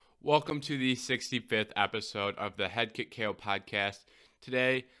Welcome to the 65th episode of the Head Kick KO podcast.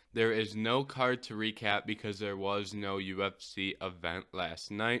 Today, there is no card to recap because there was no UFC event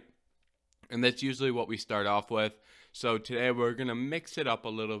last night. And that's usually what we start off with. So today, we're going to mix it up a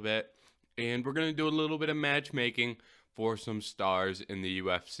little bit. And we're going to do a little bit of matchmaking for some stars in the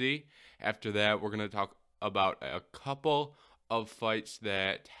UFC. After that, we're going to talk about a couple of fights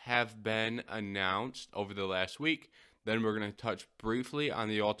that have been announced over the last week. Then we're going to touch briefly on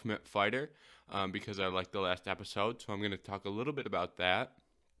The Ultimate Fighter because I liked the last episode. So I'm going to talk a little bit about that.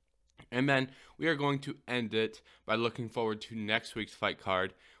 And then we are going to end it by looking forward to next week's fight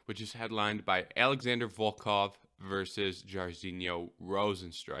card, which is headlined by Alexander Volkov versus Jairzinho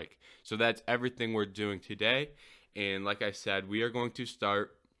Rozenstruik. So that's everything we're doing today. And like I said, we are going to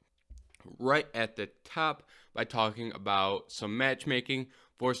start right at the top by talking about some matchmaking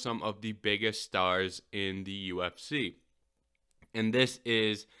for some of the biggest stars in the UFC. And this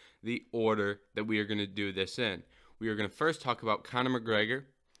is the order that we are going to do this in. We are going to first talk about Conor McGregor,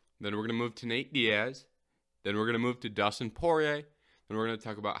 then we're going to move to Nate Diaz, then we're going to move to Dustin Poirier, then we're going to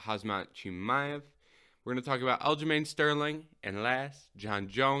talk about Khamzat Chimaev, we're going to talk about Aljamain Sterling, and last, Jon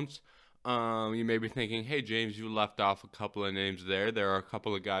Jones. You may be thinking, hey James, you left off a couple of names there. There are a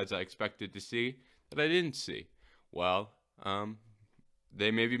couple of guys I expected to see that I didn't see. Well, they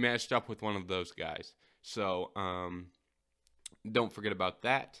may be matched up with one of those guys. So, don't forget about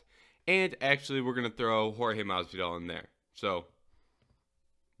that. And actually, we're going to throw Jorge Masvidal in there. So,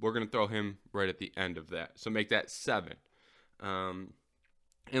 we're going to throw him right at the end of that. So, make that 7. And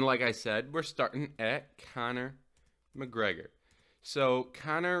like I said, we're starting at Conor McGregor. So,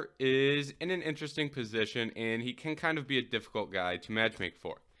 Conor is in an interesting position, and he can kind of be a difficult guy to matchmake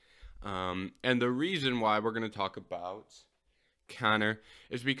for. And the reason why we're going to talk about Conor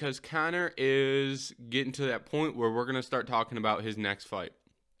is because Conor is getting to that point where we're going to start talking about his next fight.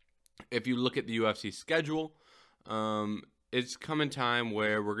 If you look at the UFC schedule, it's coming time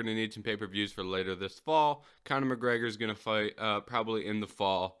where we're going to need some pay-per-views for later this fall. Conor McGregor is going to fight probably in the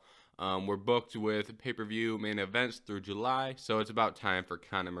fall. We're booked with pay-per-view main events through July, so it's about time for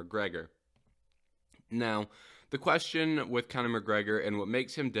Conor McGregor. Now, the question with Conor McGregor and what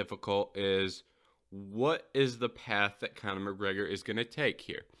makes him difficult is, what is the path that Conor McGregor is going to take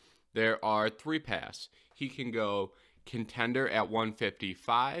here? There are 3 paths. He can go contender at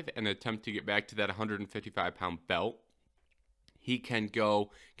 155 and attempt to get back to that 155-pound belt. He can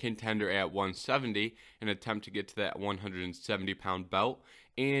go contender at 170 and attempt to get to that 170-pound belt.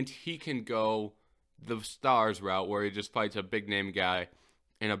 And he can go the stars route where he just fights a big-name guy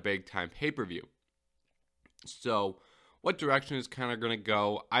in a big-time pay-per-view. So, what direction is Conor going to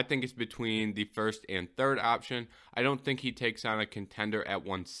go? I think it's between the first and third option. I don't think he takes on a contender at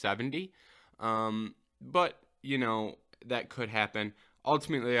 170. But, that could happen.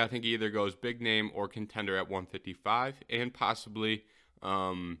 Ultimately, I think he either goes big name or contender at 155. And possibly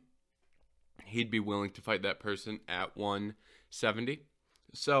he'd be willing to fight that person at 170.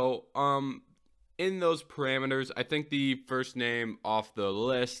 So, in those parameters, I think the first name off the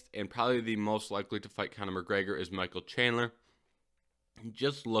list and probably the most likely to fight Conor McGregor is Michael Chandler.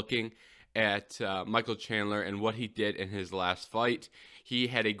 Just looking at Michael Chandler and what he did in his last fight, he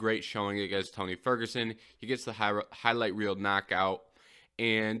had a great showing against Tony Ferguson. He gets the highlight reel knockout,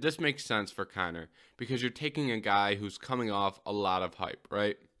 and this makes sense for Conor because you're taking a guy who's coming off a lot of hype,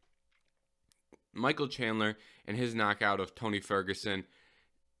 right? Michael Chandler and his knockout of Tony Ferguson,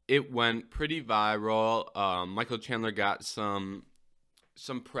 it went pretty viral. Michael Chandler got some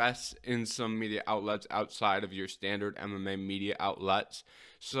press in some media outlets outside of your standard MMA media outlets.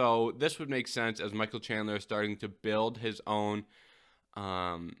 So this would make sense as Michael Chandler is starting to build his own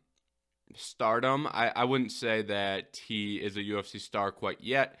stardom. I wouldn't say that he is a UFC star quite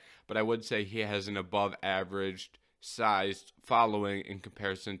yet, but I would say he has an above average sized following in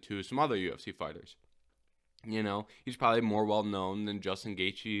comparison to some other UFC fighters. He's probably more well-known than Justin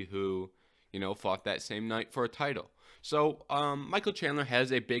Gaethje, who, fought that same night for a title. So, Michael Chandler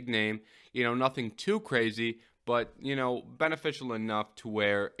has a big name, nothing too crazy, but, beneficial enough to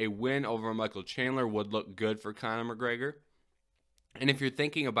where a win over Michael Chandler would look good for Conor McGregor. And if you're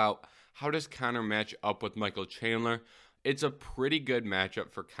thinking about how does Conor match up with Michael Chandler, it's a pretty good matchup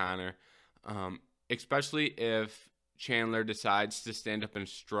for Conor, especially if Chandler decides to stand up and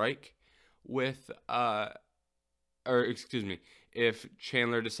strike with if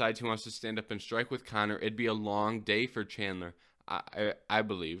Chandler decides he wants to stand up and strike with Conor, it'd be a long day for Chandler, I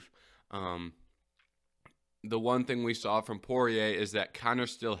believe. The one thing we saw from Poirier is that Conor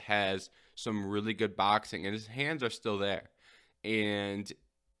still has some really good boxing, and his hands are still there. And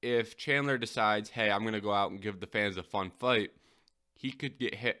if Chandler decides, hey, I'm going to go out and give the fans a fun fight, he could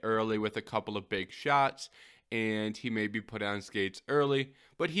get hit early with a couple of big shots, and he may be put on skates early,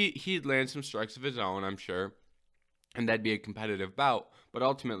 but he'd land some strikes of his own, I'm sure, and that'd be a competitive bout. But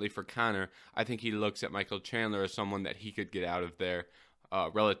ultimately for Conor, I think he looks at Michael Chandler as someone that he could get out of there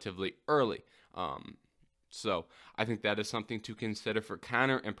relatively early. So I think that is something to consider for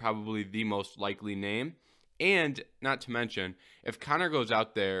Conor, and probably the most likely name. And not to mention, if Conor goes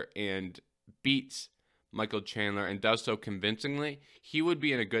out there and beats Michael Chandler and does so convincingly, he would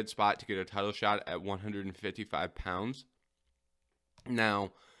be in a good spot to get a title shot at 155 pounds.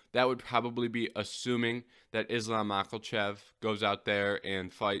 Now, that would probably be assuming that Islam Makhachev goes out there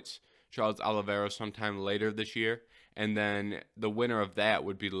and fights Charles Oliveira sometime later this year, and then the winner of that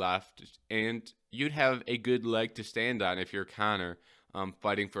would be left, and you'd have a good leg to stand on if you're Conor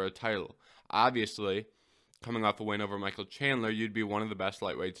fighting for a title. Obviously, coming off a win over Michael Chandler, you'd be one of the best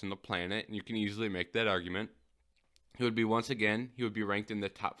lightweights on the planet, and you can easily make that argument. He would be ranked in the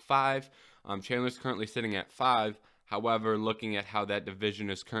top 5. Chandler's currently sitting at 5. However, looking at how that division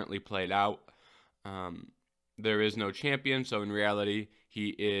is currently played out, there is no champion, so in reality, he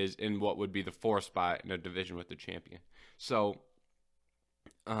is in what would be the 4th spot in a division with the champion. So,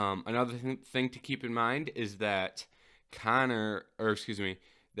 another thing to keep in mind is that Conor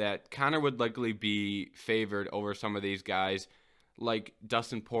would likely be favored over some of these guys like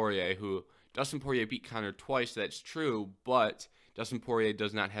Dustin Poirier, who Dustin Poirier beat Conor twice, that's true, but Dustin Poirier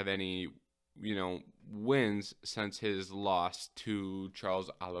does not have any, wins since his loss to Charles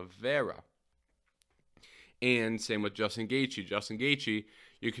Oliveira. And same with Justin Gaethje. Justin Gaethje,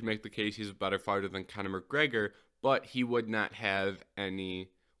 you could make the case he's a better fighter than Conor McGregor, but he would not have any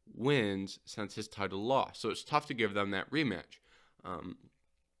wins since his title loss. So it's tough to give them that rematch.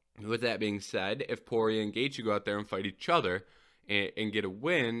 With that being said, if Poirier and Gaethje go out there and fight each other and get a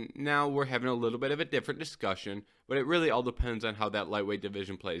win, now we're having a little bit of a different discussion, but it really all depends on how that lightweight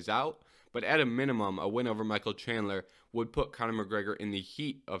division plays out. But at a minimum, a win over Michael Chandler would put Conor McGregor in the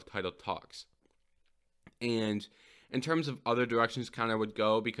heat of title talks. And in terms of other directions Conor would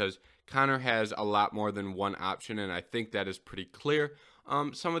go, because Conor has a lot more than one option, and I think that is pretty clear.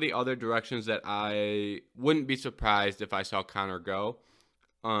 Some of the other directions that I wouldn't be surprised if I saw Conor go.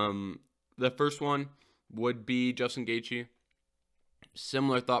 The first one would be Justin Gaethje.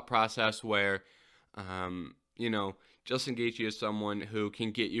 Similar thought process where, Justin Gaethje is someone who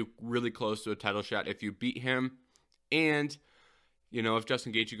can get you really close to a title shot if you beat him. And, if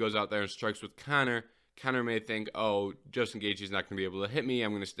Justin Gaethje goes out there and strikes with Conor, Conor may think, oh, Justin Gaethje's not going to be able to hit me.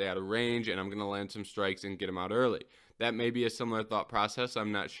 I'm going to stay out of range, and I'm going to land some strikes and get him out early. That may be a similar thought process.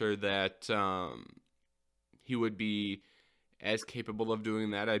 I'm not sure that he would be as capable of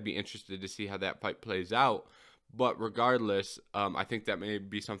doing that. I'd be interested to see how that fight plays out. But regardless, I think that may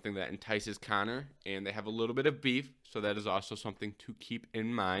be something that entices Conor, and they have a little bit of beef, so that is also something to keep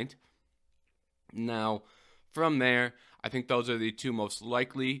in mind. Now, from there, I think those are the two most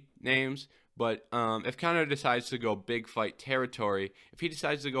likely names. But if Conor decides to go big fight territory, if he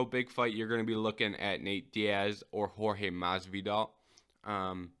decides to go big fight, you're going to be looking at Nate Diaz or Jorge Masvidal.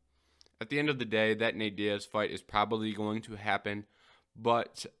 At the end of the day, that Nate Diaz fight is probably going to happen.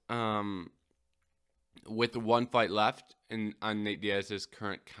 But with one fight left on Nate Diaz's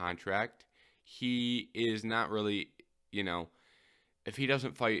current contract, he is not really, if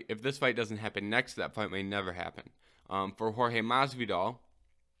this fight doesn't happen next, that fight may never happen. For Jorge Masvidal,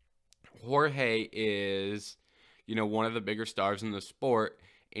 Jorge is, one of the bigger stars in the sport,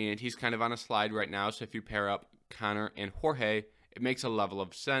 and he's kind of on a slide right now. So if you pair up Conor and Jorge, it makes a level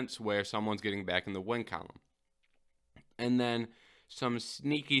of sense where someone's getting back in the win column. And then some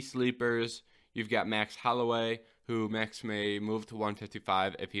sneaky sleepers. You've got Max Holloway, who Max may move to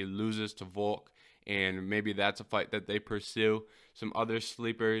 155 if he loses to Volk, and maybe that's a fight that they pursue. Some other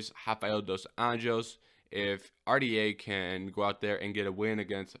sleepers, Rafael dos Anjos. If RDA can go out there and get a win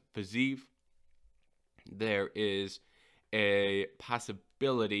against Fiziev, there is a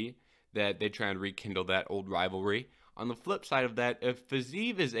possibility that they try and rekindle that old rivalry. On the flip side of that, if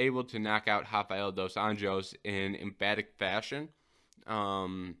Fiziev is able to knock out Rafael dos Anjos in emphatic fashion,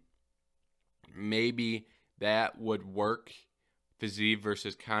 maybe that would work. Fiziev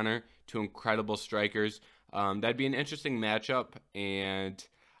versus Conor, two incredible strikers. That'd be an interesting matchup, and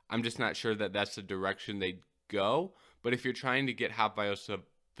I'm just not sure that that's the direction they'd go. But if you're trying to get Rafael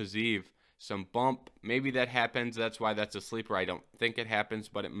Fiziev some bump, maybe that happens. That's why that's a sleeper. I don't think it happens,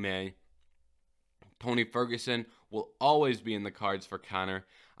 but it may. Tony Ferguson will always be in the cards for Conor.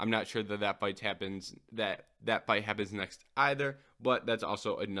 I'm not sure that fight happens next either, but that's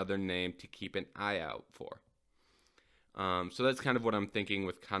also another name to keep an eye out for. So that's kind of what I'm thinking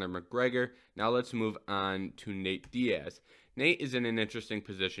with Conor McGregor. Now let's move on to Nate Diaz. Nate is in an interesting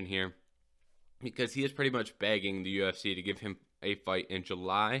position here because he is pretty much begging the UFC to give him a fight in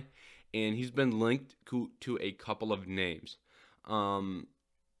July, and he's been linked to a couple of names. Um,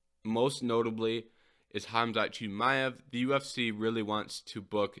 Most notably is Khamzat Chimaev. The UFC really wants to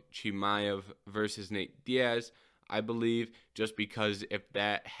book Chimaev versus Nate Diaz, I believe, just because if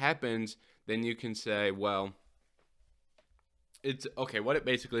that happens, then you can say, well, it's okay. What it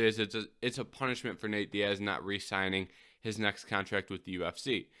basically is, it's a punishment for Nate Diaz not re-signing his next contract with the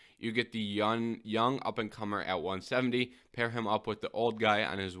UFC. You get the young up and comer at 170, pair him up with the old guy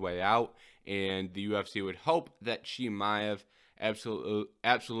on his way out, and the UFC would hope that Chimaev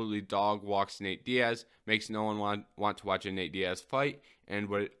absolutely dog walks Nate Diaz, makes no one want to watch a Nate Diaz fight, and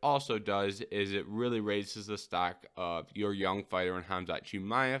what it also does is it really raises the stock of your young fighter in Khamzat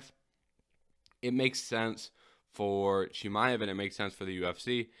Chimaev. It makes sense for Chimaev and it makes sense for the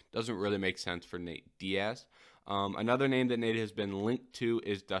UFC. Doesn't really make sense for Nate Diaz. Another name that Nate has been linked to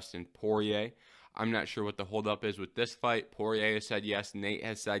is Dustin Poirier. I'm not sure what the holdup is with this fight. Poirier has said yes. Nate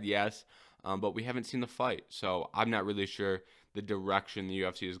has said yes. But we haven't seen the fight. So I'm not really sure the direction the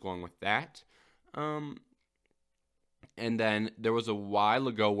UFC is going with that. And then there was a while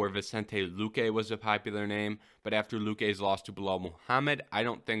ago where Vicente Luque was a popular name. But after Luque's loss to Bilal Muhammad, I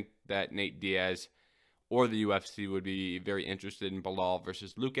don't think that Nate Diaz or the UFC would be very interested in Bilal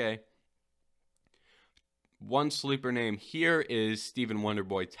versus Luque. One sleeper name here is Stephen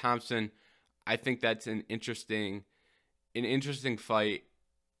Wonderboy Thompson. I think that's an interesting fight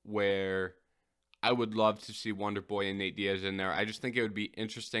where I would love to see Wonderboy and Nate Diaz in there. I just think it would be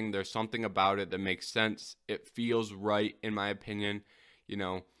interesting. There's something about it that makes sense. It feels right, in my opinion. You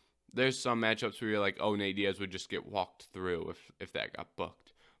know, there's some matchups where you're like, oh, Nate Diaz would just get walked through if that got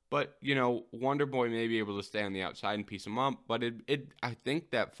booked. But, you know, Wonderboy may be able to stay on the outside and piece him up. But I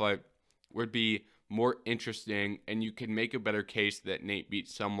think that fight would be more interesting, and you can make a better case that Nate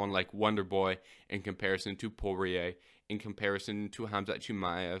beats someone like Wonderboy in comparison to Poirier, in comparison to Khamzat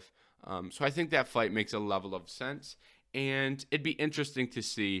Chimaev. So I think that fight makes a level of sense, and it'd be interesting to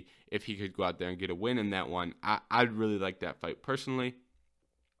see if he could go out there and get a win in that one. I'd really like that fight personally,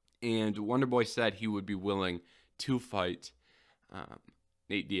 and Wonderboy said he would be willing to fight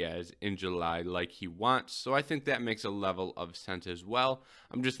Nate Diaz in July like he wants. So I think that makes a level of sense as well.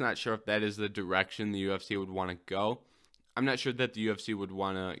 I'm just not sure if that is the direction the UFC would want to go. I'm not sure that the UFC would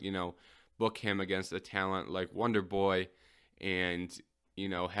want to, book him against a talent like Wonderboy and,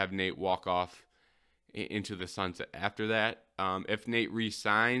 have Nate walk off into the sunset after that. If Nate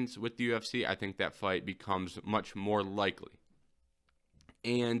re-signs with the UFC, I think that fight becomes much more likely.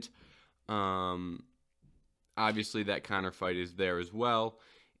 And obviously, that Conor fight is there as well.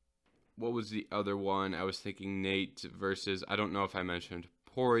 What was the other one? I was thinking Nate versus, I don't know if I mentioned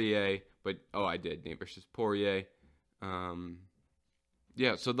Poirier, but, I did. Nate versus Poirier.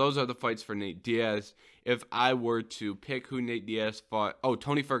 So those are the fights for Nate Diaz. If I were to pick who Nate Diaz fought,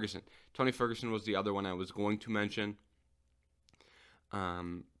 Tony Ferguson. Tony Ferguson was the other one I was going to mention.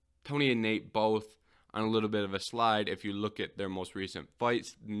 Tony and Nate both on a little bit of a slide. If you look at their most recent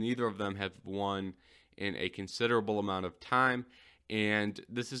fights, neither of them have won in a considerable amount of time. And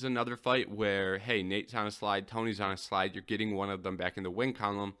this is another fight where, hey, Nate's on a slide, Tony's on a slide. You're getting one of them back in the win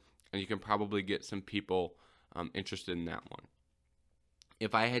column, and you can probably get some people interested in that one.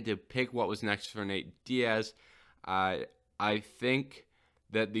 If I had to pick what was next for Nate Diaz, I think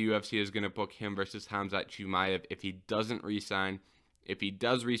that the UFC is going to book him versus Khamzat Chimaev if he doesn't re-sign. If he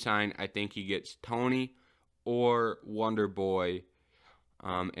does re-sign, I think he gets Tony or Wonderboy.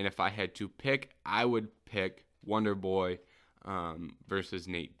 And if I had to pick, I would pick Wonderboy versus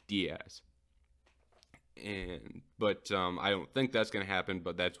Nate Diaz. But I don't think that's going to happen,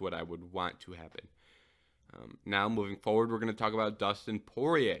 but that's what I would want to happen. Now, moving forward, we're going to talk about Dustin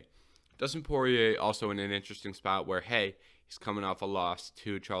Poirier. Dustin Poirier also in an interesting spot where, hey, he's coming off a loss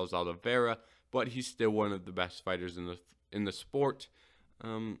to Charles Oliveira, but he's still one of the best fighters in the sport.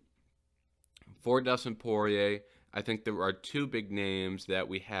 For Dustin Poirier, I think there are two big names that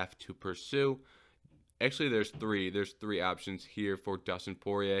we have to pursue. Actually, there's three. There's three options here for Dustin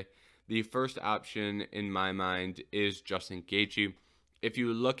Poirier. The first option, in my mind, is Justin Gaethje. If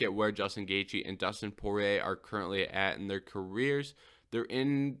you look at where Justin Gaethje and Dustin Poirier are currently at in their careers, they're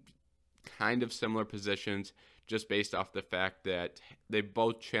in kind of similar positions just based off the fact that they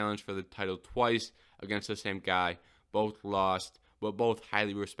both challenged for the title twice against the same guy, both lost, but both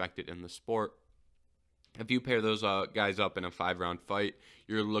highly respected in the sport. If you pair those guys up in a 5-round fight,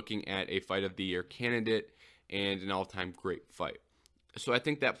 you're looking at a Fight of the Year candidate and an all-time great fight. So I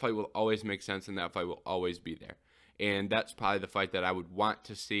think that fight will always make sense and that fight will always be there. And that's probably the fight that I would want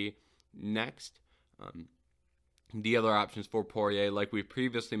to see next. The other options for Poirier, like we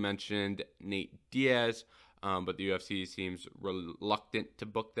previously mentioned, Nate Diaz, but the UFC seems reluctant to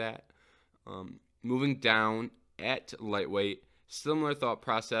book that. Moving down at lightweight, similar thought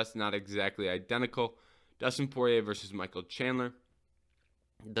process, not exactly identical. Dustin Poirier versus Michael Chandler.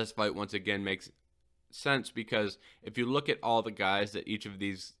 This fight once again makes sense because if you look at all the guys that each of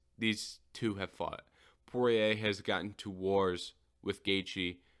these two have fought, Poirier has gotten to wars with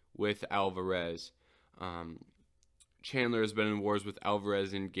Gaethje, with Alvarez. Chandler has been in wars with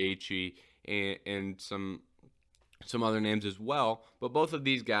Alvarez and Gaethje and some other names as well. But both of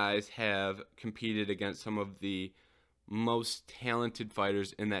these guys have competed against some of the most talented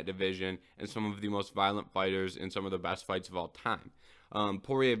fighters in that division and some of the most violent fighters in some of the best fights of all time.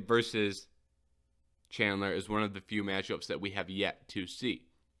 Poirier versus Chandler is one of the few matchups that we have yet to see.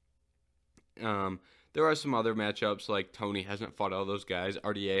 There are some other matchups, like Tony hasn't fought all those guys.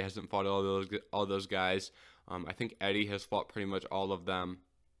 RDA hasn't fought all those guys. I think Eddie has fought pretty much all of them.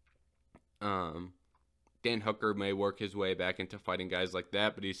 Dan Hooker may work his way back into fighting guys like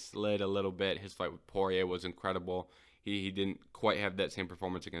that, but he slid a little bit. His fight with Poirier was incredible. He didn't quite have that same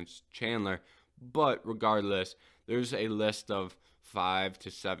performance against Chandler. But regardless, there's a list of 5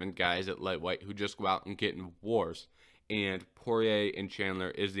 to 7 guys at lightweight who just go out and get in wars. And Poirier and Chandler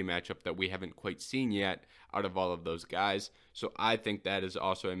is the matchup that we haven't quite seen yet out of all of those guys. So I think that is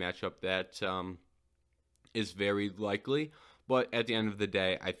also a matchup that is very likely. But at the end of the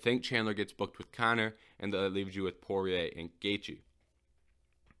day, I think Chandler gets booked with Conor, and that leaves you with Poirier and Gaethje.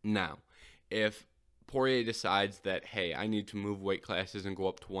 Now, if Poirier decides that, hey, I need to move weight classes and go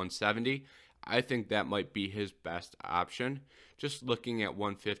up to 170, I think that might be his best option. Just looking at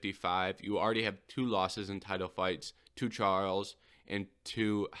 155, you already have 2 losses in title fights, to Charles and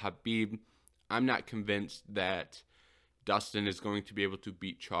to Khabib. I'm not convinced that Dustin is going to be able to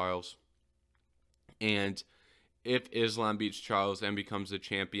beat Charles. And if Islam beats Charles and becomes the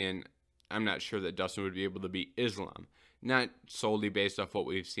champion, I'm not sure that Dustin would be able to beat Islam. Not solely based off what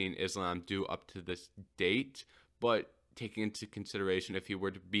we've seen Islam do up to this date, but taking into consideration if he were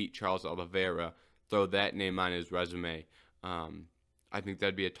to beat Charles Oliveira, throw that name on his resume, I think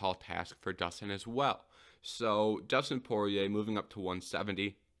that'd be a tall task for Dustin as well. So Dustin Poirier moving up to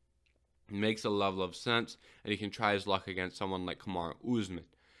 170 makes a level of sense, and he can try his luck against someone like Kamaru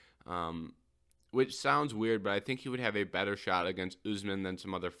Usman, which sounds weird, but I think he would have a better shot against Usman than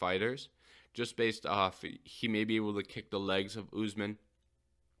some other fighters, just based off he may be able to kick the legs of Usman.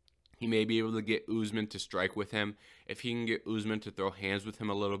 He may be able to get Usman to strike with him. If he can get Usman to throw hands with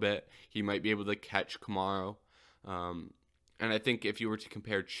him a little bit, he might be able to catch Kamaru. And I think if you were to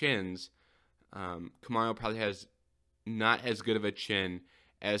compare chins, Kamaru probably has not as good of a chin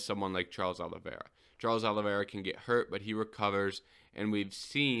as someone like Charles Oliveira. Charles Oliveira can get hurt, but he recovers, and we've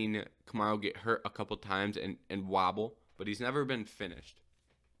seen Kamaru get hurt a couple times and wobble, but he's never been finished.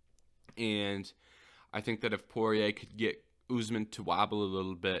 And I think that if Poirier could get Usman to wobble a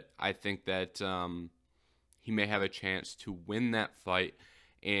little bit, I think that he may have a chance to win that fight,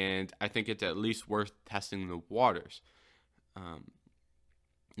 and I think it's at least worth testing the waters.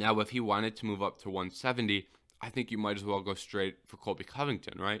 Now, if he wanted to move up to 170, I think you might as well go straight for Colby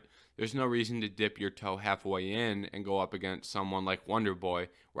Covington, right? There's no reason to dip your toe halfway in and go up against someone like Wonder Boy,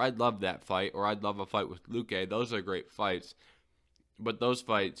 where I'd love that fight, or I'd love a fight with Luque. Those are great fights. But those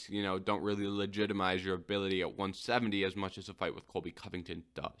fights, don't really legitimize your ability at 170 as much as a fight with Colby Covington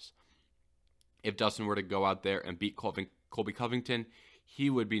does. If Dustin were to go out there and beat Colby Covington, he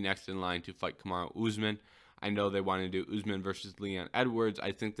would be next in line to fight Kamaru Usman. I know they want to do Usman versus Leon Edwards.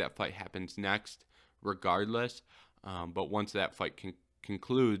 I think that fight happens next, regardless. But once that fight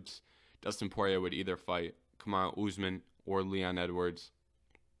concludes, Dustin Poirier would either fight Kamaru Usman or Leon Edwards.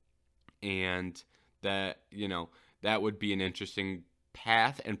 And that, that would be an interesting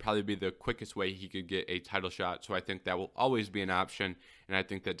path and probably be the quickest way he could get a title shot. So I think that will always be an option. And I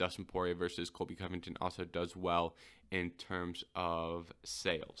think that Dustin Poirier versus Colby Covington also does well in terms of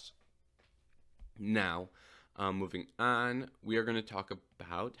sales. Now, moving on, we are going to talk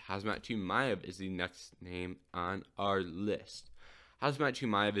about Khamzat Chimaev is the next name on our list. Khamzat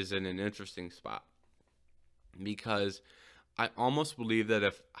Chimaev is in an interesting spot because I almost believe that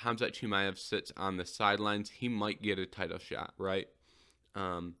if Khamzat Chimaev sits on the sidelines, he might get a title shot, right?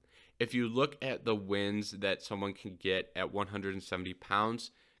 If you look at the wins that someone can get at 170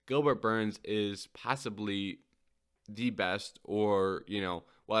 pounds, Gilbert Burns is possibly the best, or,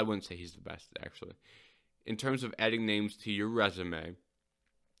 well, I wouldn't say he's the best, actually. In terms of adding names to your resume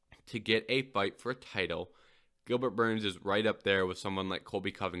to get a fight for a title, Gilbert Burns is right up there with someone like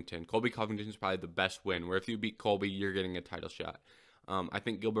Colby Covington. Colby Covington is probably the best win, where if you beat Colby, you're getting a title shot. I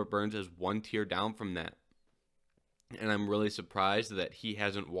think Gilbert Burns is one tier down from that. And I'm really surprised that he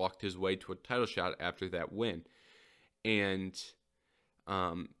hasn't walked his way to a title shot after that win. And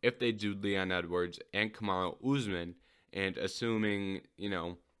if they do Leon Edwards and Kamaru Usman, and assuming,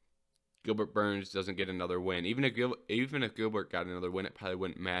 Gilbert Burns doesn't get another win, even if Gilbert got another win, it probably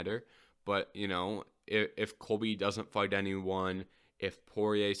wouldn't matter. But, if Colby doesn't fight anyone, if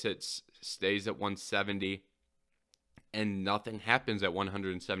Poirier stays at 170, and nothing happens at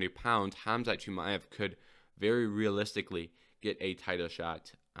 170 pounds, Khamzat Chimaev could very realistically get a title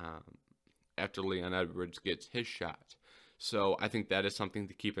shot after Leon Edwards gets his shot. So I think that is something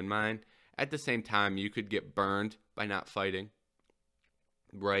to keep in mind. At the same time, you could get burned by not fighting,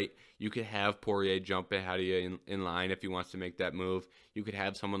 right? You could have Poirier jump ahead of you in line if he wants to make that move. You could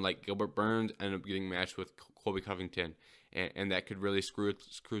have someone like Gilbert Burns end up getting matched with Colby Covington, and that could really screw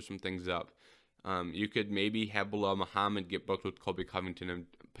some things up. You could maybe have Belal Muhammad get booked with Colby Covington and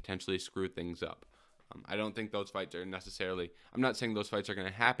potentially screw things up. I don't think those fights are necessarily... I'm not saying those fights are going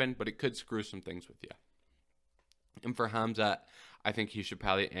to happen, but it could screw some things with you. And for Khamzat, I think he should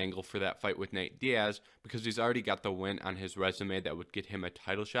probably angle for that fight with Nate Diaz because he's already got the win on his resume that would get him a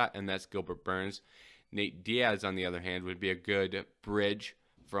title shot, and that's Gilbert Burns. Nate Diaz, on the other hand, would be a good bridge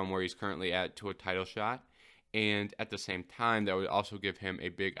from where he's currently at to a title shot. And at the same time, that would also give him a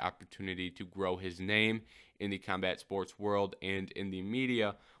big opportunity to grow his name in the combat sports world and in the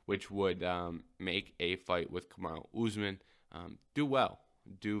media, which would make a fight with Kamaru Usman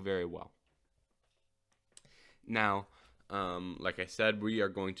do very well. Now, like I said, we are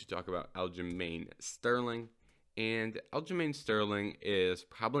going to talk about Aljamain Sterling. And Aljamain Sterling is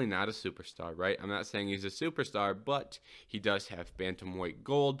probably not a superstar, right? I'm not saying he's a superstar, but he does have bantamweight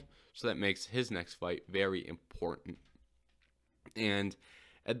gold, so that makes his next fight very important. And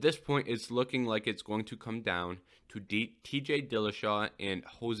at this point, it's looking like it's going to come down to TJ Dillashaw and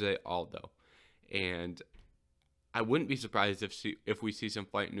Jose Aldo. And I wouldn't be surprised if we see some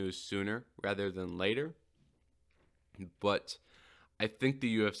fight news sooner rather than later. But I think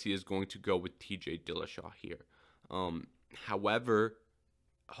the UFC is going to go with TJ Dillashaw here. However,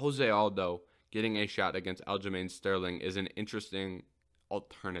 Jose Aldo getting a shot against Aljamain Sterling is an interesting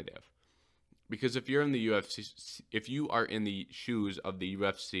alternative. Because if you're in the UFC, if you are in the shoes of the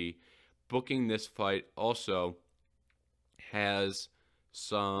UFC, booking this fight also has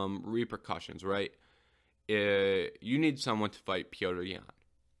some repercussions, right? You need someone to fight Petr Yan.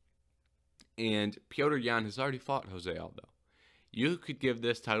 And Petr Yan has already fought Jose Aldo. You could give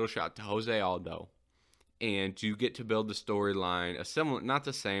this title shot to Jose Aldo, and you get to build the storyline, a similar, not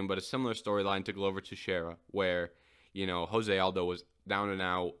the same, but a similar storyline to Glover Teixeira, where, Jose Aldo was down and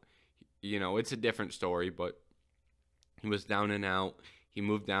out. It's a different story, but he was down and out. He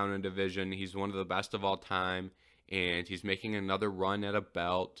moved down a division. He's one of the best of all time, and he's making another run at a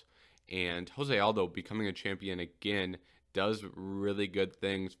belt. And Jose Aldo becoming a champion again does really good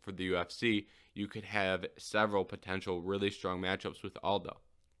things for the UFC. You could have several potential really strong matchups with Aldo.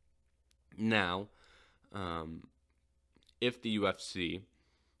 Now, if the UFC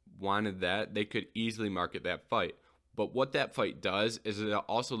wanted that, they could easily market that fight. But what that fight does is it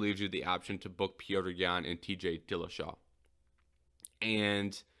also leaves you the option to book Petr Yan and TJ Dillashaw.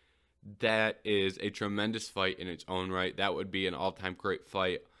 And that is a tremendous fight in its own right. That would be an all-time great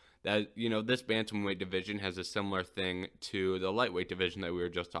fight. That, this bantamweight division has a similar thing to the lightweight division that we were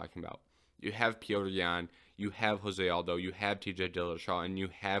just talking about. You have Petr Yan, you have Jose Aldo, you have TJ Dillashaw, and you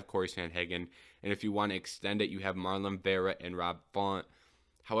have Corey Sandhagen. And if you want to extend it, you have Marlon Vera and Rob Font.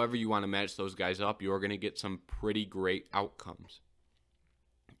 However you want to match those guys up, you're going to get some pretty great outcomes.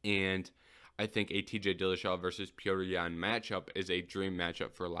 And I think a TJ Dillashaw versus Petr Yan matchup is a dream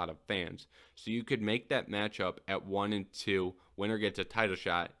matchup for a lot of fans. So you could make that matchup at 1 and 2. Winner gets a title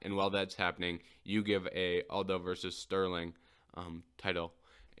shot, and while that's happening, you give a Aldo versus Sterling title.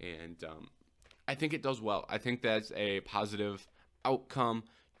 And I think it does well. I think that's a positive outcome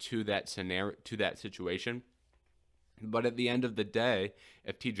to that scenario, to that situation. But at the end of the day,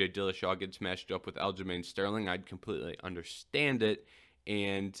 if TJ Dillashaw gets matched up with Aljamain Sterling, I'd completely understand it.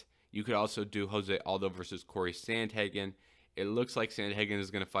 And you could also do Jose Aldo versus Corey Sandhagen. It looks like Sandhagen is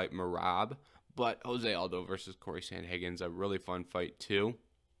going to fight Merab, but Jose Aldo versus Corey Sandhagen is a really fun fight too.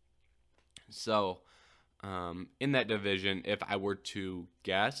 So, in that division, if I were to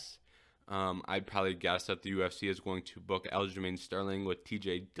guess, I'd probably guess that the UFC is going to book Aljamain Sterling with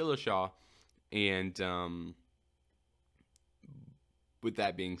TJ Dillashaw. And with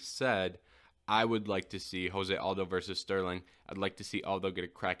that being said, I would like to see Jose Aldo versus Sterling. I'd like to see Aldo get a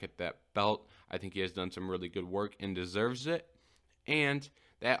crack at that belt. I think he has done some really good work and deserves it. And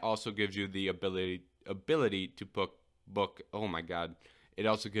that also gives you the ability to book. Oh my God, it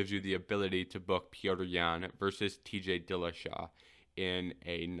also gives you the ability to book Petr Yan versus TJ Dillashaw in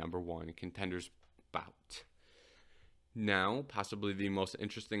a number one contenders bout. Now, possibly the most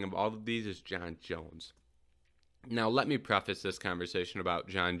interesting of all of these is Jon Jones. Now, let me preface this conversation about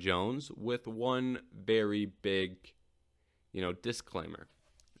Jon Jones with one very big, disclaimer.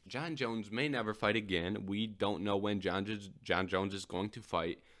 Jon Jones may never fight again. We don't know when Jon Jones is going to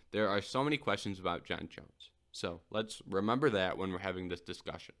fight. There are so many questions about Jon Jones. So let's remember that when we're having this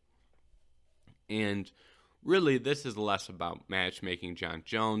discussion. And really, this is less about matchmaking Jon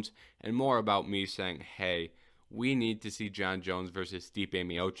Jones and more about me saying, hey, we need to see Jon Jones versus Stipe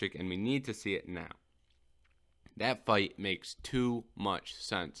Miocic, and we need to see it now. That fight makes too much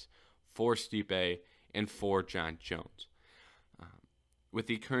sense for Stipe and for Jon Jones. With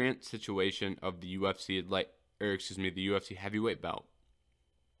the current situation of the UFC the UFC heavyweight belt,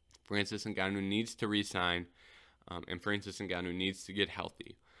 Francis Ngannou needs to re-sign, and Francis Ngannou needs to get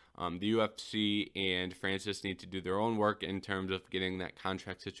healthy. The UFC and Francis need to do their own work in terms of getting that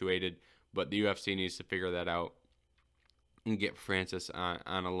contract situated, but the UFC needs to figure that out and get Francis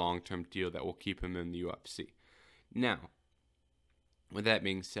on a long-term deal that will keep him in the UFC. Now, with that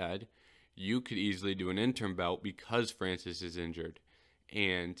being said, you could easily do an interim belt because Francis is injured.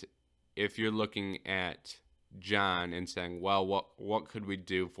 And if you're looking at Jon and saying, well, what could we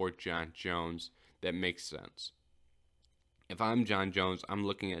do for Jon Jones that makes sense? If I'm Jon Jones, I'm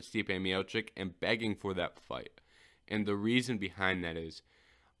looking at Stipe Miocic and begging for that fight. And the reason behind that is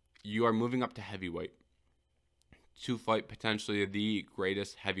you are moving up to heavyweight to fight potentially the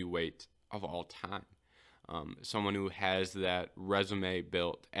greatest heavyweight of all time. Someone who has that resume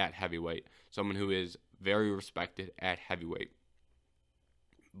built at heavyweight. Someone who is very respected at heavyweight.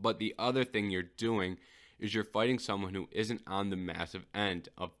 But the other thing you're doing is you're fighting someone who isn't on the massive end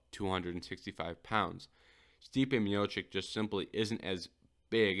of 265 pounds. Stipe Miocic just simply isn't as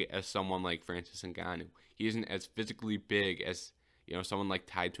big as someone like Francis Ngannou. He isn't as physically big as someone like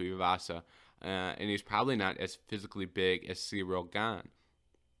Tai Tuivasa, and he's probably not as physically big as Ciryl Gane.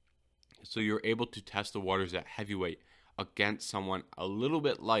 So you're able to test the waters at heavyweight against someone a little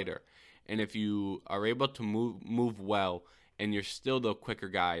bit lighter, and if you are able to move well, and you're still the quicker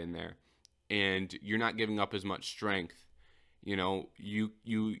guy in there, and you're not giving up as much strength, you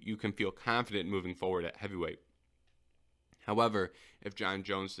can feel confident moving forward at heavyweight. However, if Jon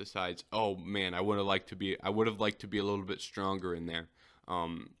Jones decides, oh man, I would have liked to be a little bit stronger in there,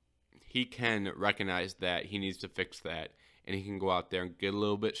 he can recognize that he needs to fix that, and he can go out there and get a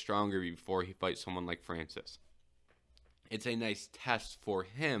little bit stronger before he fights someone like Francis. It's a nice test for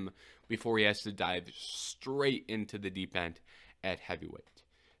him before he has to dive straight into the deep end at heavyweight.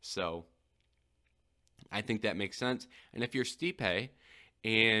 So I think that makes sense. And if you're Stipe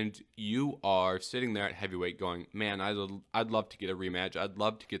and you are sitting there at heavyweight going, man, I'd love to get a rematch. I'd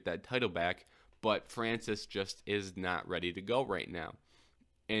love to get that title back, but Francis just is not ready to go right now.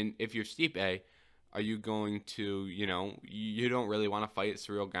 And if you're Stipe, are you going to, you don't really want to fight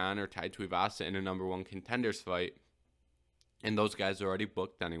Ciryl Gane or Tai Tuivasa in a number one contenders fight. And those guys are already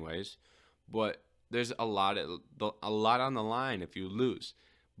booked anyways. But there's a lot on the line if you lose.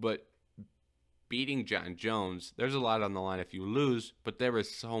 But beating Jon Jones, there's a lot on the line if you lose, but there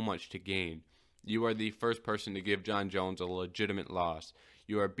is so much to gain. You are the first person to give Jon Jones a legitimate loss.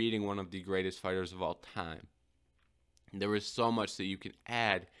 You are beating one of the greatest fighters of all time. There is so much that you can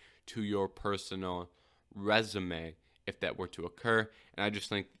add to your personal resume if that were to occur. And I just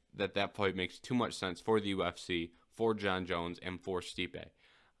think that fight makes too much sense for the UFC, for Jon Jones, and for Stipe.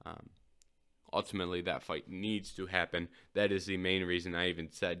 Ultimately, that fight needs to happen. That is the main reason I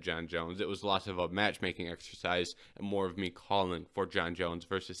even said Jon Jones. It was less of a matchmaking exercise and more of me calling for Jon Jones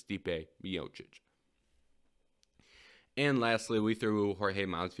versus Stipe Miocic. And lastly, we threw Jorge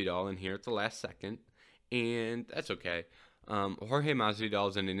Masvidal in here at the last second, and that's okay. Jorge Masvidal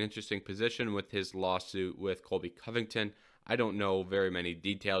is in an interesting position with his lawsuit with Colby Covington. I don't know very many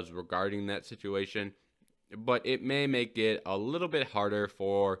details regarding that situation, but it may make it a little bit harder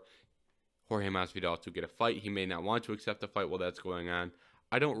for Jorge Masvidal to get a fight. He may not want to accept a fight while that's going on.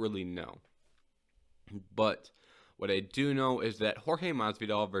 I don't really know. But what I do know is that Jorge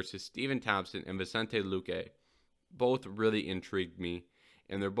Masvidal versus Stephen Thompson and Vicente Luque both really intrigued me,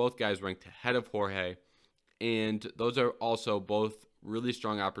 and they're both guys ranked ahead of Jorge. And those are also both really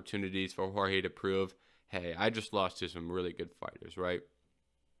strong opportunities for Jorge to prove, hey, I just lost to some really good fighters, right?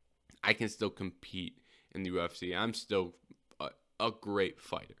 I can still compete in the UFC. I'm still a great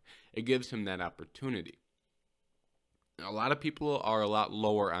fighter. It gives him that opportunity. A lot of people are a lot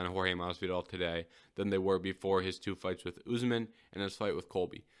lower on Jorge Masvidal today than they were before his two fights with Usman and his fight with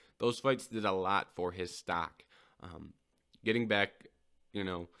Colby. Those fights did a lot for his stock. Getting back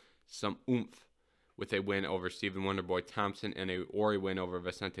some oomph with a win over Stephen Wonderboy Thompson and a Ori win over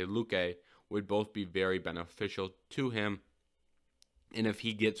Vicente Luque would both be very beneficial to him. And if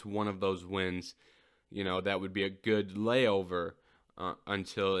he gets one of those wins, that would be a good layover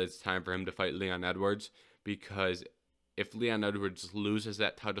until it's time for him to fight Leon Edwards. Because if Leon Edwards loses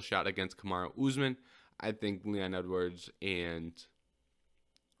that title shot against Kamaru Usman, I think Leon Edwards and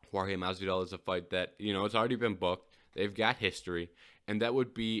Jorge Masvidal is a fight that, it's already been booked. They've got history, and that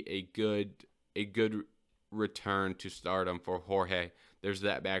would be a good return to stardom for Jorge. There's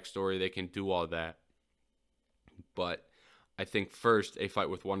that backstory. They can do all that. But I think first a fight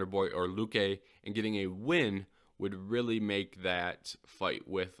with Wonderboy or Luque and getting a win would really make that fight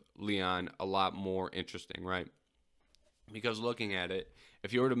with Leon a lot more interesting, right? Because looking at it,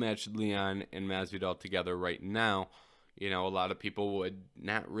 if you were to match Leon and Masvidal together right now, a lot of people would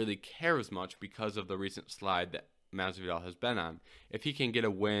not really care as much because of the recent slide that Masvidal has been on. If he can get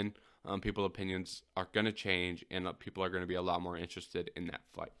a win, people's opinions are going to change, and people are going to be a lot more interested in that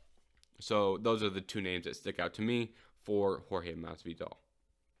fight. So those are the two names that stick out to me for Jorge Masvidal.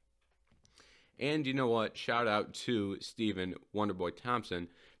 And you know what? Shout out to Stephen Wonderboy Thompson,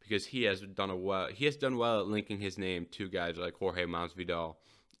 because he has done well at linking his name to guys like Jorge Masvidal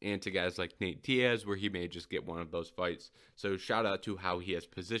and to guys like Nate Diaz, where he may just get one of those fights. So shout out to how he has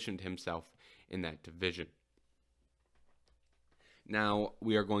positioned himself in that division. Now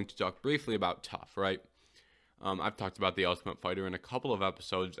we are going to talk briefly about TUF, right? I've talked about The Ultimate Fighter in a couple of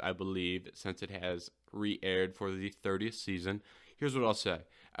episodes, I believe, since it has re-aired for the 30th season. Here's what I'll say.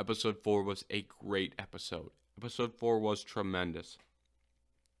 Episode 4 was a great episode. Episode 4 was tremendous.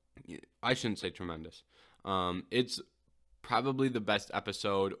 I shouldn't say tremendous. It's probably the best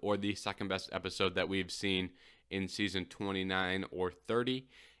episode or the second best episode that we've seen in season 29 or 30.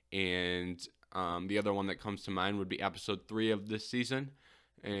 And the other one that comes to mind would be episode 3 of this season.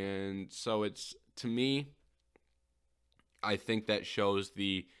 And so it's, to me, I think that shows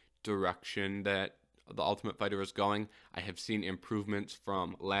the direction that The Ultimate Fighter is going. I have seen improvements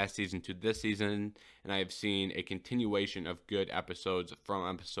from last season to this season, and I have seen a continuation of good episodes from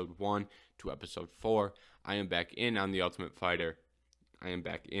episode 1 to episode 4. I am back in on The Ultimate Fighter. I am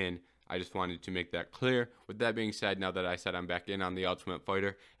back in. I just wanted to make that clear. With that being said, now that I said I'm back in on The Ultimate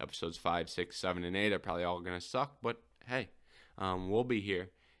Fighter, episodes 5, 6, 7, and 8 are probably all going to suck, but hey, we'll be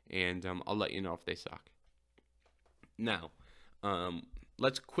here, and I'll let you know if they suck. Now,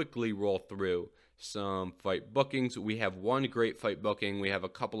 let's quickly roll through some fight bookings. We have one great fight booking. We have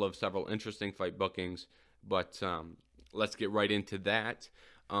several interesting fight bookings, but let's get right into that.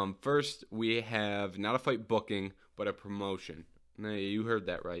 First, we have not a fight booking, but a promotion. Now, you heard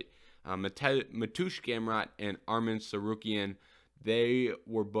that right. Mateusz Gamrot and Arman Tsarukyan, they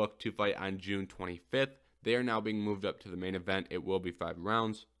were booked to fight on June 25th. They are now being moved up to the main event. It will be 5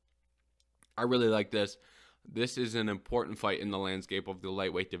 rounds. I really like this. This is an important fight in the landscape of the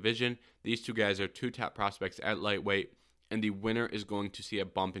lightweight division. These two guys are 2 top prospects at lightweight, and the winner is going to see a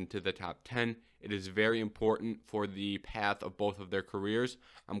bump into the top 10. It is very important for the path of both of their careers.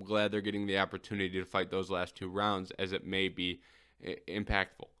 I'm glad they're getting the opportunity to fight those last 2 rounds, as it may be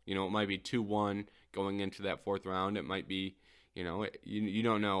impactful. It might be 2-1 going into that 4th round. It might be, you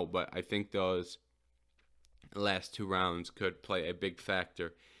don't know, but I think those last 2 rounds could play a big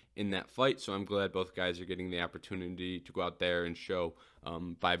factor in that fight. So I'm glad both guys are getting the opportunity to go out there and show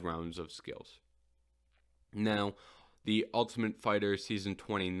 5 rounds of skills. Now, the Ultimate Fighter Season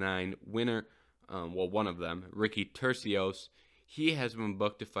 29 winner, one of them, Ricky Turcios, he has been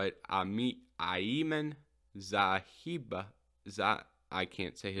booked to fight Ayman Zahiba. I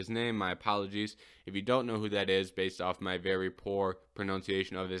can't say his name. My apologies. If you don't know who that is based off my very poor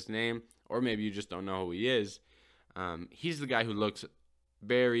pronunciation of his name, or maybe you just don't know who he is, he's the guy who looks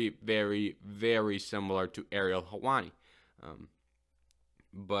very, very, very similar to Ariel Helwani.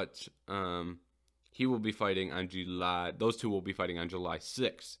 But he will be fighting on those two will be fighting on July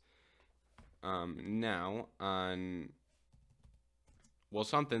 6th.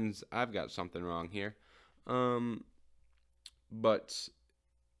 I've got something wrong here. But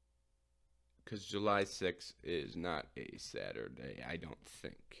because July 6th is not a Saturday, I don't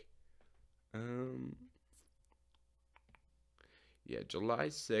think. Yeah, July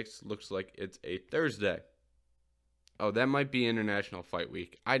 6th looks like it's a Thursday. Oh, that might be International Fight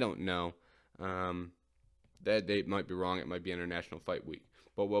Week. I don't know. That date might be wrong. It might be International Fight Week.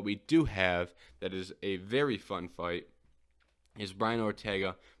 But what we do have that is a very fun fight is Brian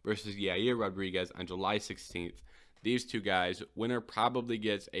Ortega versus Yair Rodriguez on July 16th. These two guys, winner probably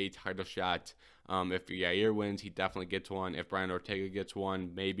gets a title shot. If Yair wins, he definitely gets one. If Brian Ortega gets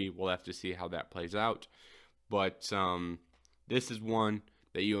one, maybe. We'll have to see how that plays out. But this is one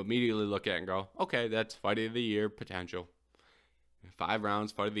that you immediately look at and go, okay, that's fight of the year potential. 5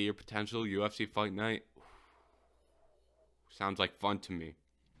 rounds, fight of the year potential, UFC Fight Night. Sounds like fun to me.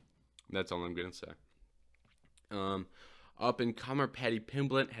 That's all I'm going to say. Up-and-comer Paddy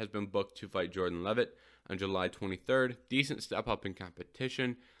Pimblett has been booked to fight Jordan Levitt on July 23rd. Decent step up in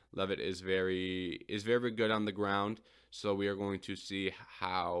competition. Levitt is very good on the ground, so we are going to see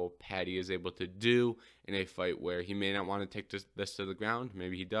how Paddy is able to do in a fight where he may not want to take this to the ground.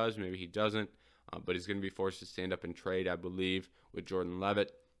 Maybe he does, maybe he doesn't, but he's going to be forced to stand up and trade, I believe, with Jordan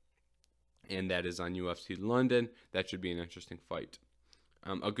Levitt, and that is on UFC London. That should be an interesting fight.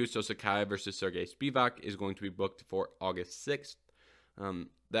 Augusto Sakai versus Sergey Spivak is going to be booked for August 6th.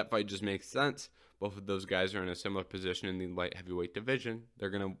 That fight just makes sense. Both of those guys are in a similar position in the light heavyweight division. They're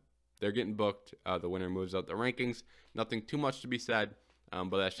getting booked. The winner moves up the rankings. Nothing too much to be said,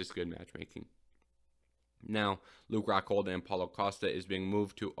 but that's just good matchmaking. Now, Luke Rockhold and Paulo Costa is being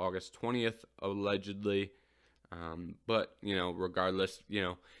moved to August 20th, allegedly. But, regardless,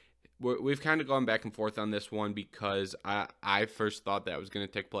 we've kind of gone back and forth on this one because I first thought that was going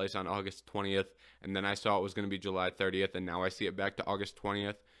to take place on August 20th, and then I saw it was going to be July 30th, and now I see it back to August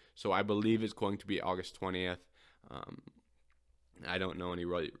 20th. So I believe it's going to be August 20th. I don't know any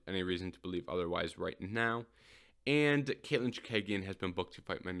reason to believe otherwise right now. And Katlyn Chookagian has been booked to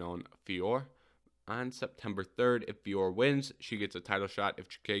fight Manon Fiorot on September 3rd. If Fiorot wins, she gets a title shot. If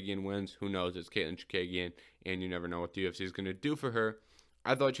Chookagian wins, who knows? It's Katlyn Chookagian, and you never know what the UFC is going to do for her.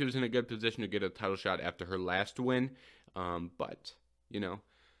 I thought she was in a good position to get a title shot after her last win, but,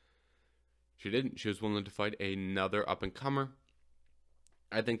 she didn't. She was willing to fight another up-and-comer.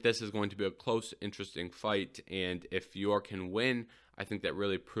 I think this is going to be a close, interesting fight, and if Fiorot can win, I think that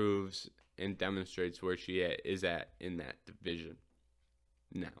really proves and demonstrates where she is at in that division.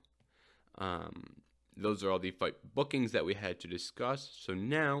 Now, those are all the fight bookings that we had to discuss, so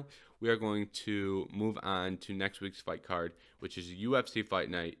now we are going to move on to next week's fight card, which is UFC Fight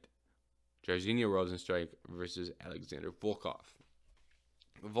Night, Jairzinho Rozenstruik versus Alexander Volkov.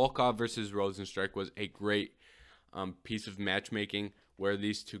 Volkov versus Rozenstruik was a great piece of matchmaking where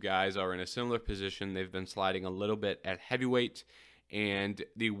these two guys are in a similar position. They've been sliding a little bit at heavyweight, and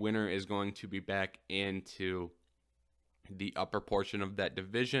the winner is going to be back into the upper portion of that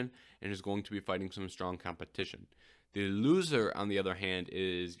division and is going to be fighting some strong competition. The loser, on the other hand,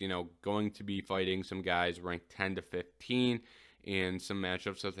 is, going to be fighting some guys ranked 10 to 15 in some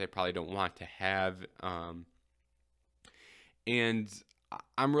matchups that they probably don't want to have. And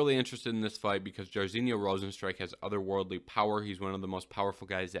I'm really interested in this fight because Jairzinho Rozenstruik has otherworldly power. He's one of the most powerful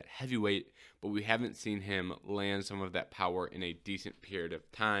guys at heavyweight, but we haven't seen him land some of that power in a decent period of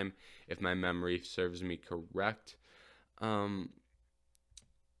time, if my memory serves me correct. And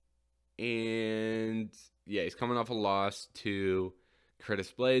yeah, he's coming off a loss to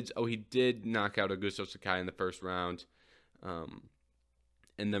Curtis Blades. Oh, he did knock out Augusto Sakai in the first round.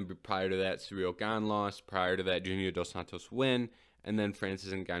 And then prior to that, Ciryl Gane lost. Prior to that, Junior Dos Santos win. And then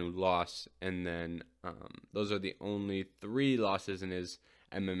Francis Ngannou lost. And then those are the only 3 losses in his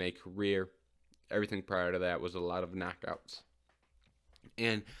MMA career. Everything prior to that was a lot of knockouts.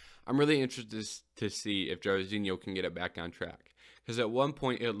 And I'm really interested to see if Jairzinho can get it back on track. Because at one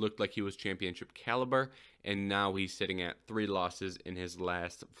point it looked like he was championship caliber, and now he's sitting at 3 losses in his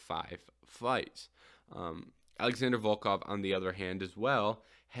last 5 fights. Alexander Volkov, on the other hand, as well,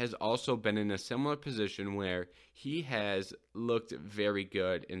 has also been in a similar position where he has looked very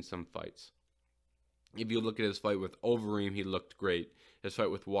good in some fights. If you look at his fight with Overeem, he looked great. His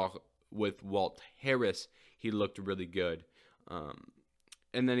fight with Walt Harris, he looked really good.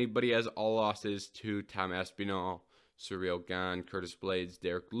 And then he has all losses to Tom Aspinall, Ciryl Gane, Curtis Blades,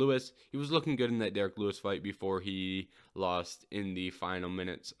 Derek Lewis. He was looking good in that Derek Lewis fight before he lost in the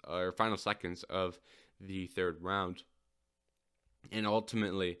final seconds of the 3rd round. And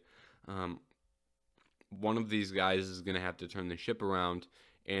ultimately, one of these guys is going to have to turn the ship around,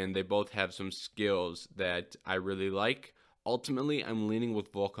 and they both have some skills that I really like. Ultimately, I'm leaning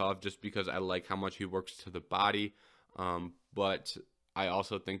with Volkov just because I like how much he works to the body, but I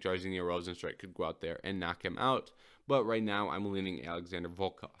also think Jairzinho Rozenstruik could go out there and knock him out. But right now, I'm leaning Alexander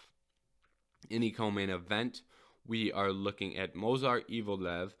Volkov. In the co-main event, we are looking at Movsar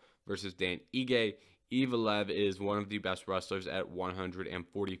Evloev versus Dan Ige. Evloev is one of the best wrestlers at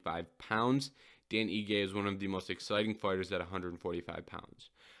 145 pounds. Dan Ige is one of the most exciting fighters at 145 pounds.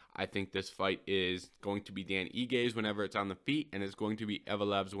 I think this fight is going to be Dan Ige's whenever it's on the feet, and it's going to be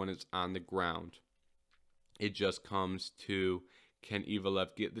Evloev's when it's on the ground. It just comes to, can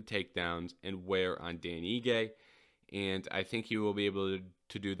Evloev get the takedowns and wear on Dan Ige? And I think he will be able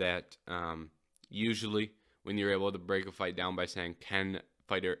to do that usually when you're able to break a fight down by saying, can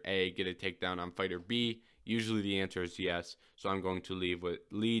fighter A get a takedown on fighter B? Usually the answer is yes, so I'm going to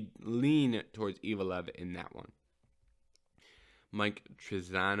lean towards Evelev in that one. Mike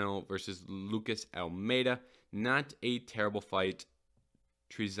Trizano versus Lucas Almeida. Not a terrible fight.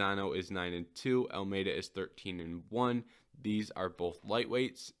 Trizano is 9-2. Almeida is 13-1. These are both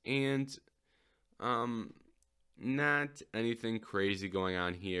lightweights, and not anything crazy going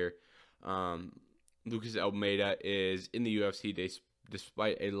on here. Lucas Almeida is in the UFC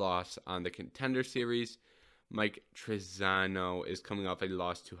despite a loss on the Contender Series. Mike Trizano is coming off a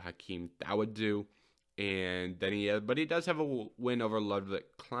loss to Hakeem Dawodu, and then but he does have a win over Ludwig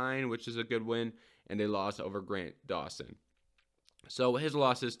Klein, which is a good win, and a loss over Grant Dawson. So his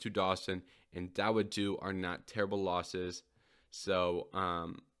losses to Dawson and Dawodu are not terrible losses. So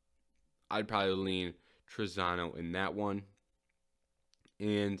I'd probably lean Trizano in that one.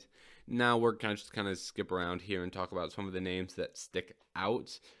 And now we're kind of skip around here and talk about some of the names that stick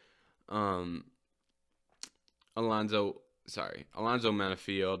out. Alonzo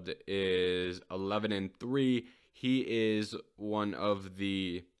Menifield is 11-3. He is one of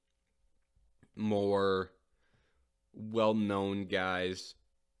the more well-known guys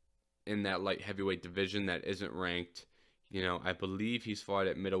in that light heavyweight division that isn't ranked. I believe he's fought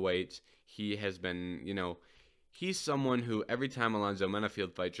at middleweight. He has been, he's someone who every time Alonzo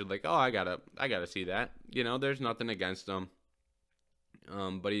Menifield fights, you're like, oh, I gotta see that. There's nothing against him.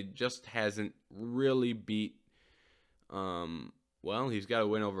 But he just hasn't really beat. He's got a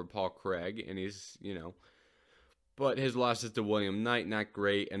win over Paul Craig, and he's, but his losses to William Knight, not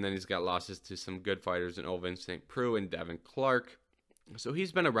great, and then he's got losses to some good fighters in Ovin St. Preux and Devin Clark. So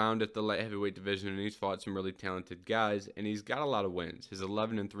he's been around at the light heavyweight division, and he's fought some really talented guys, and he's got a lot of wins. His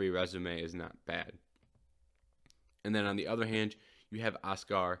 11-3 resume is not bad. And then on the other hand, you have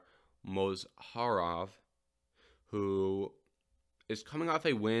Askar Mozharov, who is coming off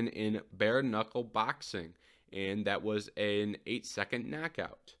a win in bare knuckle boxing, and that was an 8-second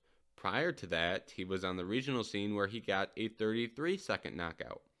knockout. Prior to that, he was on the regional scene where he got a 33-second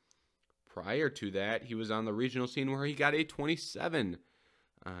knockout. Prior to that, he was on the regional scene where he got a 27-second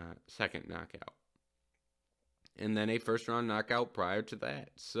knockout. And then a first-round knockout prior to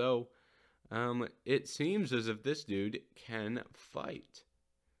that. So, it seems as if this dude can fight.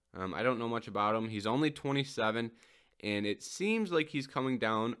 I don't know much about him. He's only 27, and it seems like he's coming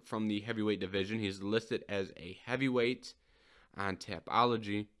down from the heavyweight division. He's listed as a heavyweight on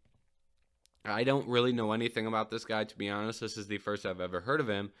Tapology. I don't really know anything about this guy, to be honest. This is the first I've ever heard of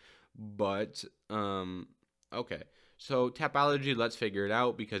him. But, okay. So, Tapology, let's figure it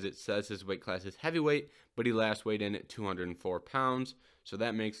out, because it says his weight class is heavyweight, but he last weighed in at 204 pounds, so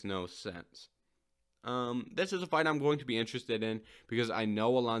that makes no sense. This is a fight I'm going to be interested in, because I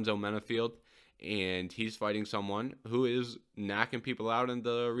know Alonzo Menifield, and he's fighting someone who is knocking people out in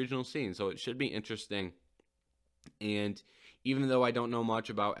the regional scene, so it should be interesting. And even though I don't know much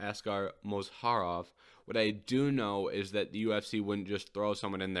about Askar Mozharov, what I do know is that the UFC wouldn't just throw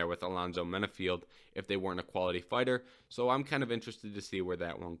someone in there with Alonzo Menifield if they weren't a quality fighter, so I'm kind of interested to see where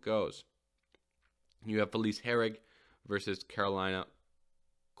that one goes. You have Felice Herrig versus Carolina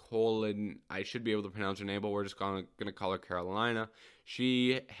Colin. I should be able to pronounce her name, but we're just going to call her Carolina.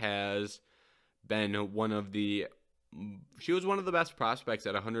 She has been she was one of the best prospects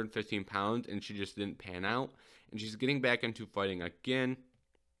at 115 pounds, and she just didn't pan out. And she's getting back into fighting again,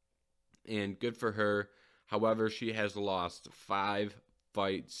 and good for her. However, she has lost 5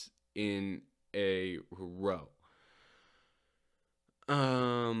 fights in a row.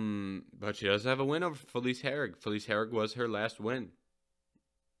 But she does have a win over Felice Herrig. Felice Herrig was her last win.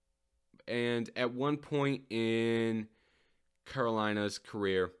 And at one point in Carolina's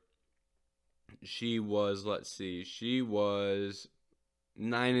career, she was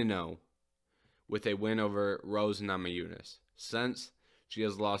 9-0 with a win over Rose Namajunas. Since, she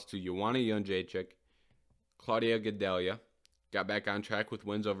has lost to Joanna Jędrzejczyk, Claudia Gadelha, got back on track with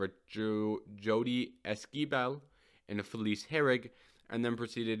wins over Jody Esquibel and Felice Herrig, and then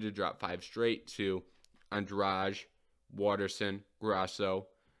proceeded to drop 5 straight to Andrade, Waterson, Grasso,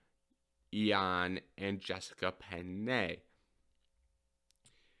 Ian, and Jessica Penne.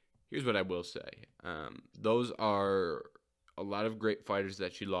 Here's what I will say. Those are a lot of great fighters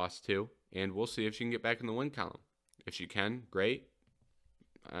that she lost to, and we'll see if she can get back in the win column. If she can, great.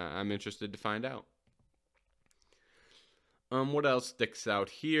 I'm interested to find out. What else sticks out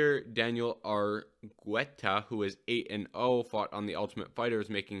here? Daniel Argueta, who is 8-0, fought on The Ultimate Fighter, is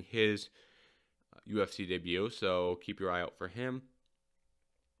making his UFC debut, so keep your eye out for him.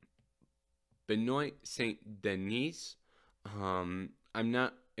 Benoit Saint Denis. I'm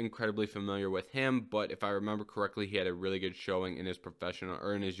not incredibly familiar with him, but if I remember correctly, he had a really good showing in his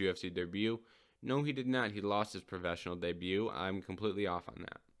UFC debut. No, he did not. He lost his professional debut. I'm completely off on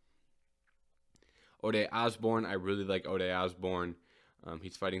that. Ode Osbourne, I really like Ode Osbourne.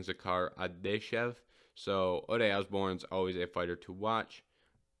 He's fighting Zakar Adeshev. So Ode Osbourne's always a fighter to watch.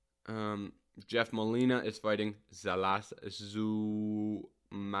 Jeff Molina is fighting Zalas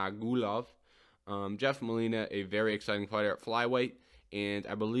Zumagulov. Jeff Molina, a very exciting fighter at flyweight, and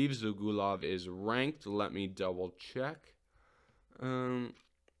I believe Zugulov is ranked. Let me double check.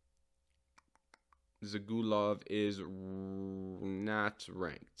 Zugulov is not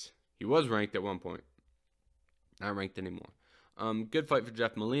ranked. He was ranked at one point. Not ranked anymore. Good fight for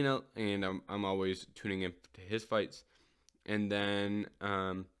Jeff Molina, and I'm always tuning in to his fights. And then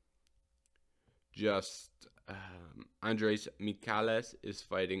Andres Mikales is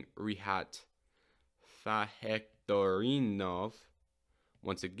fighting Rihat Fahektorinov.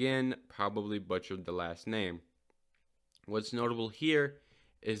 Once again, probably butchered the last name. What's notable here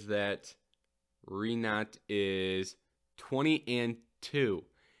is that Rinat is 20-2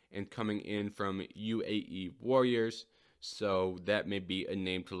 and coming in from UAE Warriors. So that may be a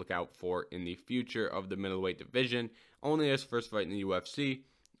name to look out for in the future of the middleweight division. Only his first fight in the UFC,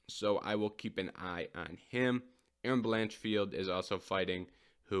 so I will keep an eye on him. Aaron Blanchfield is also fighting,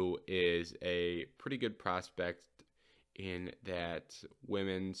 who is a pretty good prospect in that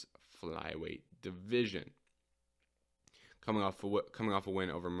women's flyweight division. Coming off a win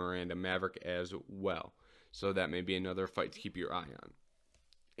over Miranda Maverick as well. So that may be another fight to keep your eye on.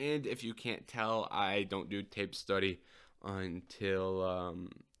 And if you can't tell, I don't do tape study until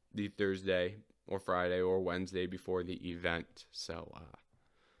the Thursday or Friday or Wednesday before the event. So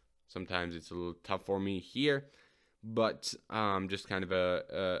sometimes it's a little tough for me here, but just kind of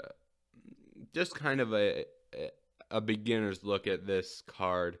a beginner's look at this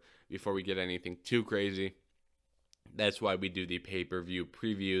card before we get anything too crazy. That's why we do the pay-per-view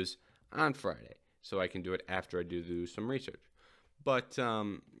previews on Friday, so I can do it after I do some research. But,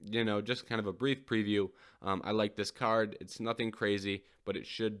 just kind of a brief preview. I like this card. It's nothing crazy, but it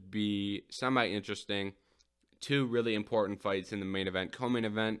should be semi-interesting. Two really important fights in the main event, co-main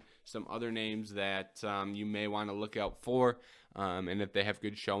event. Some other names that you may want to look out for. And if they have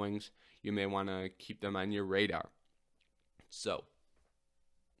good showings, you may want to keep them on your radar. So,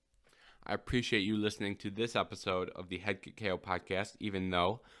 I appreciate you listening to this episode of the Head Kick KO podcast, even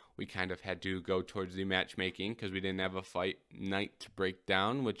though we kind of had to go towards the matchmaking because we didn't have a fight night to break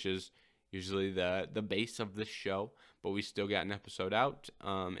down, which is usually the base of this show. But we still got an episode out,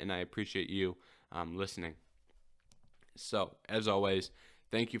 and I appreciate you listening. So, as always,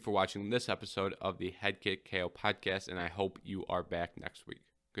 thank you for watching this episode of the Head Kick KO podcast, and I hope you are back next week.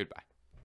 Goodbye.